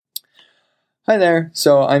Hi there.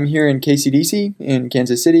 So I'm here in KCDC in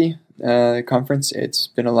Kansas City conference. It's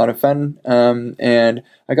been a lot of fun. And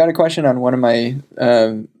I got a question on one of my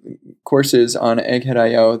courses on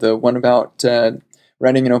Egghead.io, the one about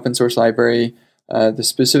writing an open source library,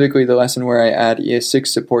 specifically the lesson where I add ES6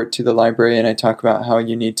 support to the library, and I talk about how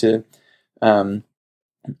you need to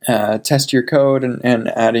test your code and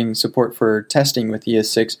adding support for testing with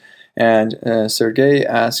ES6. And Sergey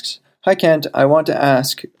asks, "Hi Kent, I want to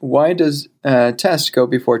ask, why does test go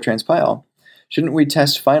before transpile? Shouldn't we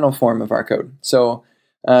test final form of our code?" So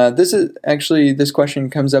this question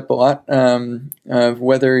comes up a lot of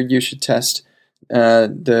whether you should test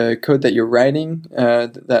the code that you're writing,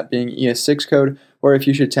 that being ES6 code, or if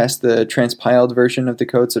you should test the transpiled version of the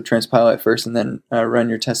code, so transpile it first and then run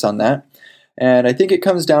your tests on that. And I think it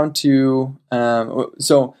comes down to,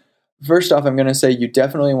 so first off, I'm going to say you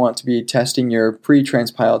definitely want to be testing your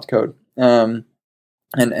pre-transpiled code, and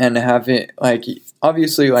have it, like,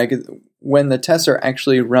 obviously, like, when the tests are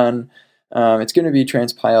actually run, it's going to be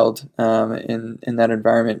transpiled in that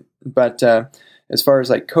environment. But as far as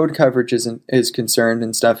like code coverage is concerned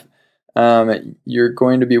and stuff, you're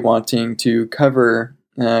going to be wanting to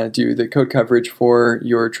do the code coverage for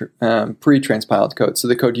your pre-transpiled code, so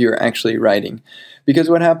the code you're actually writing.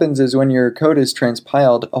 Because what happens is when your code is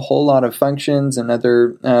transpiled, a whole lot of functions and other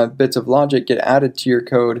bits of logic get added to your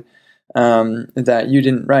code that you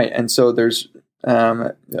didn't write. And so there's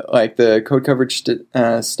like the code coverage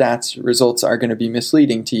stats results are going to be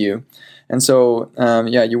misleading to you. And so,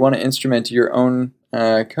 you want to instrument your own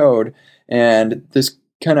code. And this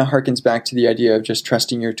kind of harkens back to the idea of just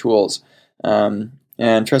trusting your tools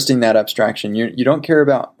and trusting that abstraction. You don't care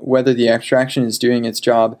about whether the abstraction is doing its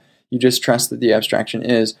job. You just trust that the abstraction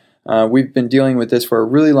is. We've been dealing with this for a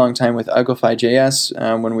really long time with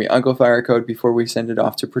Uglify.js. When we uglify our code before we send it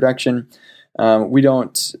off to production,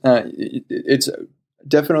 it's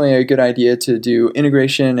definitely a good idea to do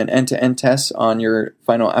integration and end-to-end tests on your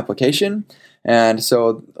final application. And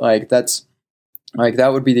so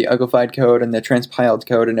that would be the uglified code and the transpiled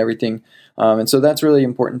code and everything. And so that's really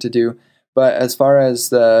important to do. But as far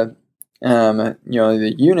as the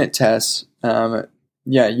unit tests,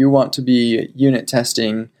 you want to be unit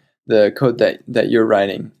testing the code that you're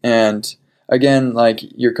writing. And again, like,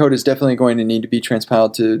 your code is definitely going to need to be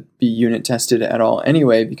transpiled to be unit tested at all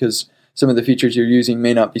anyway, because some of the features you're using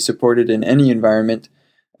may not be supported in any environment.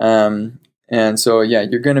 And so,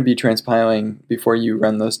 you're going to be transpiling before you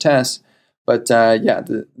run those tests. But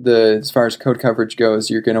as far as code coverage goes,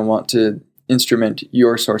 you're going to want to instrument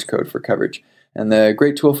your source code for coverage. And the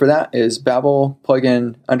great tool for that is Babel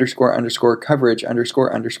plugin __ coverage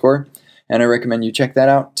 __. And I recommend you check that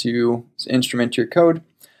out to instrument your code,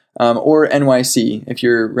 or NYC if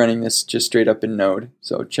you're running this just straight up in Node.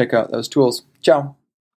 So check out those tools. Ciao.